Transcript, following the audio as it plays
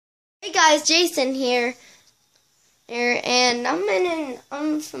Hey guys, Jason here, and I'm in an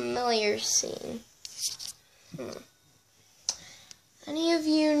unfamiliar scene. Any of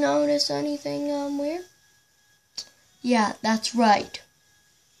you notice anything weird? Yeah, that's right.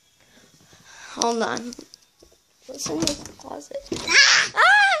 Hold on. What's in this closet? No!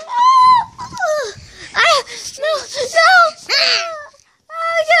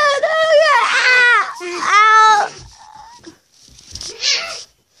 Oh God! Ow!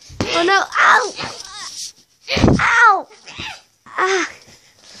 Oh no! Ow! Ow!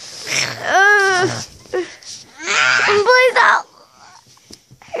 Please help!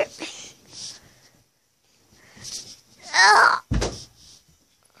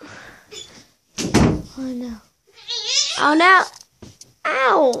 Oh no! Oh no!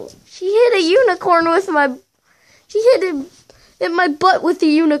 Ow! She hit a unicorn with my. She hit my butt with the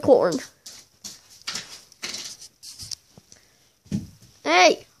unicorn.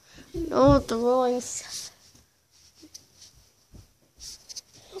 Hey! No throwing.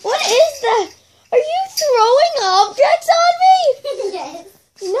 What is that? Are you throwing objects on me? Yes.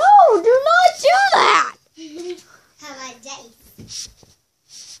 No, do not do that. How about dice?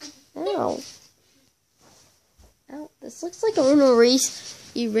 Ow. Ow, this looks like an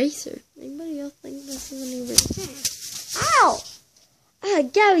eraser. Anybody else think this is an eraser? Ow! Ah,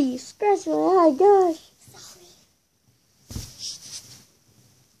 Gabby, you scratched my eye, gosh.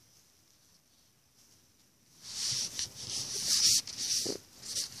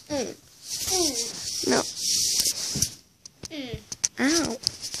 No. Ow.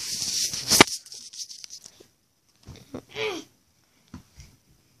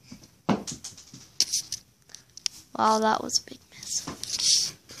 Wow, that was a big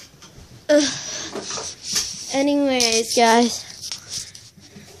mess. Anyways, guys.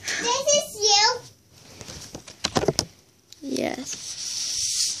 This is you?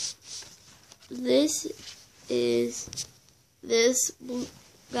 Yes. This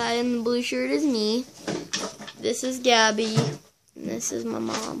guy in the blue shirt is me. This is Gabby. And this is my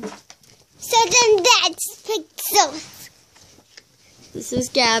mom. So then that's pixels. This is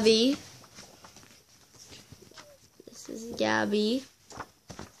Gabby. This is Gabby.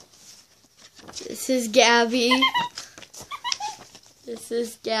 This is Gabby. This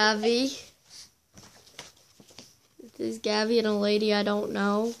is Gabby. This is Gabby and a lady I don't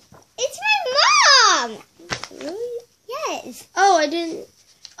know. It's my mom. Really? Yes. Oh, I didn't.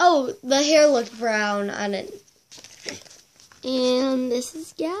 Oh, the hair looked brown on it. And this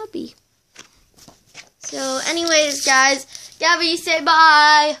is Gabby. So, anyways, guys, Gabby, say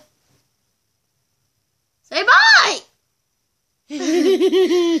bye. Say bye.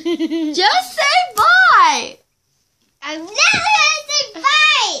 Just say bye. I'm never gonna say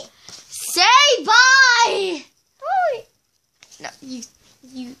bye. Say bye. Oh, no, you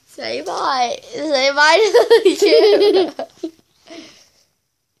say bye. Say bye to the camera.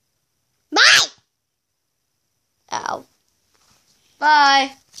 Bye. Ow.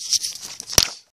 Bye.